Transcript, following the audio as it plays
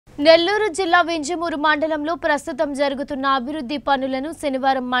నెల్లూరు జిల్లా వింజమూరు మండలంలో ప్రస్తుతం జరుగుతున్న అభివృద్ధి పనులను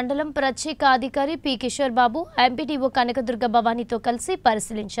శనివారం మండలం ప్రత్యేక అధికారి పి కిషోర్ బాబు ఎంపీటీఓ కనకదుర్గ భవానీతో కలిసి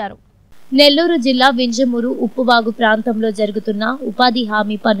పరిశీలించారు. నెల్లూరు జిల్లా వింజమూరు ఉప్పువాగు ప్రాంతంలో జరుగుతున్న ఉపాధి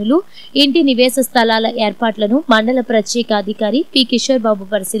హామీ పనులు, ఇంటి నివేశ స్థలాల ఏర్పాట్లను మండల ప్రత్యేక అధికారి పి కిషోర్ బాబు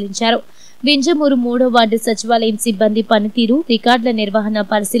పరిశీలించారు. వింజమూరు 3వ వార్డు సచివాలయం సిబ్బంది పనితీరు, రికార్డుల నిర్వహణ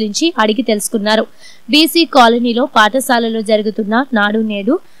పరిశీలించి అడిగి తెలుసుకున్నారు. బీసీ కాలనీలో పాఠశాలలో జరుగుతున్న నాడు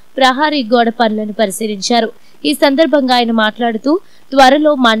నేడు ప్రహారీ గోడ పనులను పరిశీలించారు. ఈ సందర్భంగా ఆయన మాట్లాడుతూ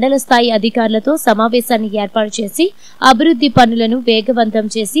త్వరలో మండల స్థాయి అధికారులతో సమావేశాన్ని ఏర్పాటు చేసి అభివృద్ధి పనులను వేగవంతం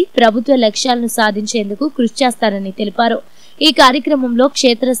చేసి ప్రభుత్వ లక్ష్యాలను సాధించేందుకు కృషి చేస్తానని తెలిపారు. ఈ కార్యక్రమంలో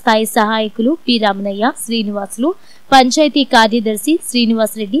క్షేత్రస్థాయి సహాయకులు పి రామనయ్య, శ్రీనివాసులు, పంచాయతీ కార్యదర్శి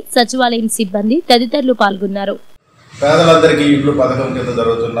శ్రీనివాస్ రెడ్డి, సచివాలయం సిబ్బంది తదితరులు పాల్గొన్నారు. పేదలందరికీ ఇళ్ళు పథకం కింద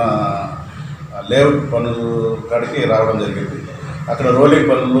జరుగుతున్న లేఅవుట్ పనులు కాడికి రావడం జరిగింది. అక్కడ రోలింగ్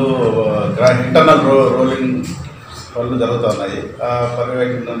పనులు, ఇంటర్నల్ రోలింగ్ పనులు జరుగుతున్నాయి. ఆ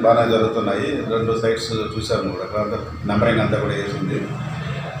పర్యవేక్షణ బాగానే జరుగుతున్నాయి. 2 సైట్స్ చూశాము కూడా, అక్కడ నెంబరింగ్ అంతా కూడా వేసింది.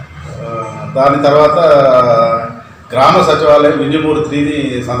 దాని తర్వాత గ్రామ సచివాలయం వింజమూరు 3ని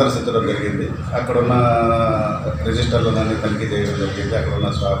సందర్శించడం జరిగింది. అక్కడున్న రిజిస్టర్లను తనిఖీ చేయడం జరిగింది.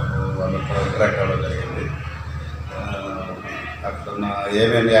 అక్కడున్న స్టాఫ్ వాళ్ళతో ఇంటరాక్ట్ అవ్వడం జరిగింది. అక్కడున్న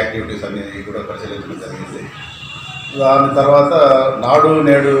ఏమేమి యాక్టివిటీస్ అన్ని కూడా పరిశీలించడం జరిగింది. దాని తర్వాత నాడు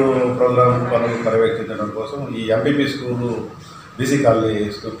నేడు ప్రోగ్రాం పనులు పర్యవేక్షించడం కోసం ఈ MPP school, BC colony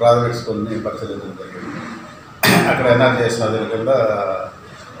school, ప్రాథమిక స్కూల్ని పరిశీలించడం జరిగింది. అక్కడ ఎన్ఆర్ చేసిన అదే కింద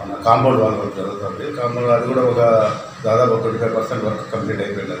మన కాంపౌండ్ వాల్ వర్క్ జరుగుతుంది. కాంపౌండ్ అది కూడా ఒక దాదాపు 25% వర్క్ కంప్లీట్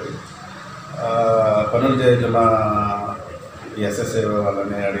అయిపోయింది. అది పనులు చేస్తున్న ఈ ఎస్ఎస్ఏ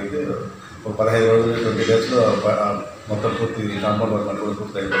వాళ్ళని అడిగితే ఒక 15 రోజులు 20 డేస్లో మొత్తం పూర్తి కాంపౌండ్ వర్క్ కూడా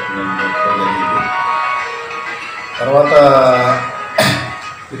పూర్తి అయిపోతుంది. తర్వాత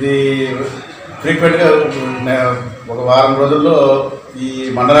ఇది ఫ్రీక్వెంట్గా ఒక వారం రోజుల్లో ఈ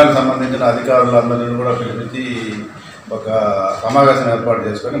మండలానికి సంబంధించిన అధికారులందరినీ కూడా పిలిపించి ఒక సమావేశం ఏర్పాటు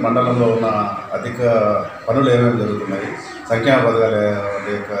చేసుకొని మండలంలో ఉన్న అధిక పనులు ఏమేమి జరుగుతున్నాయి, సంక్షేమ పథకాల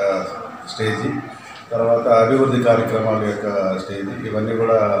యొక్క స్టేజీ, తర్వాత అభివృద్ధి కార్యక్రమాల యొక్క స్టేజీ, ఇవన్నీ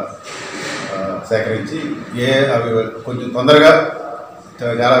కూడా సేకరించి అవి కొంచెం తొందరగా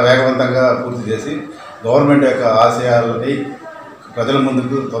చాలా వేగవంతంగా పూర్తి చేసి గవర్నమెంట్ యొక్క ఆశయాలని ప్రజల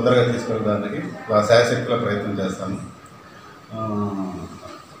ముందుకు తొందరగా తీసుకెళ్ళడానికి శాయశక్తుల ప్రయత్నం చేస్తాను.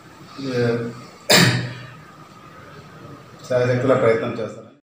 శాయశక్తుల ప్రయత్నం చేస్తాను.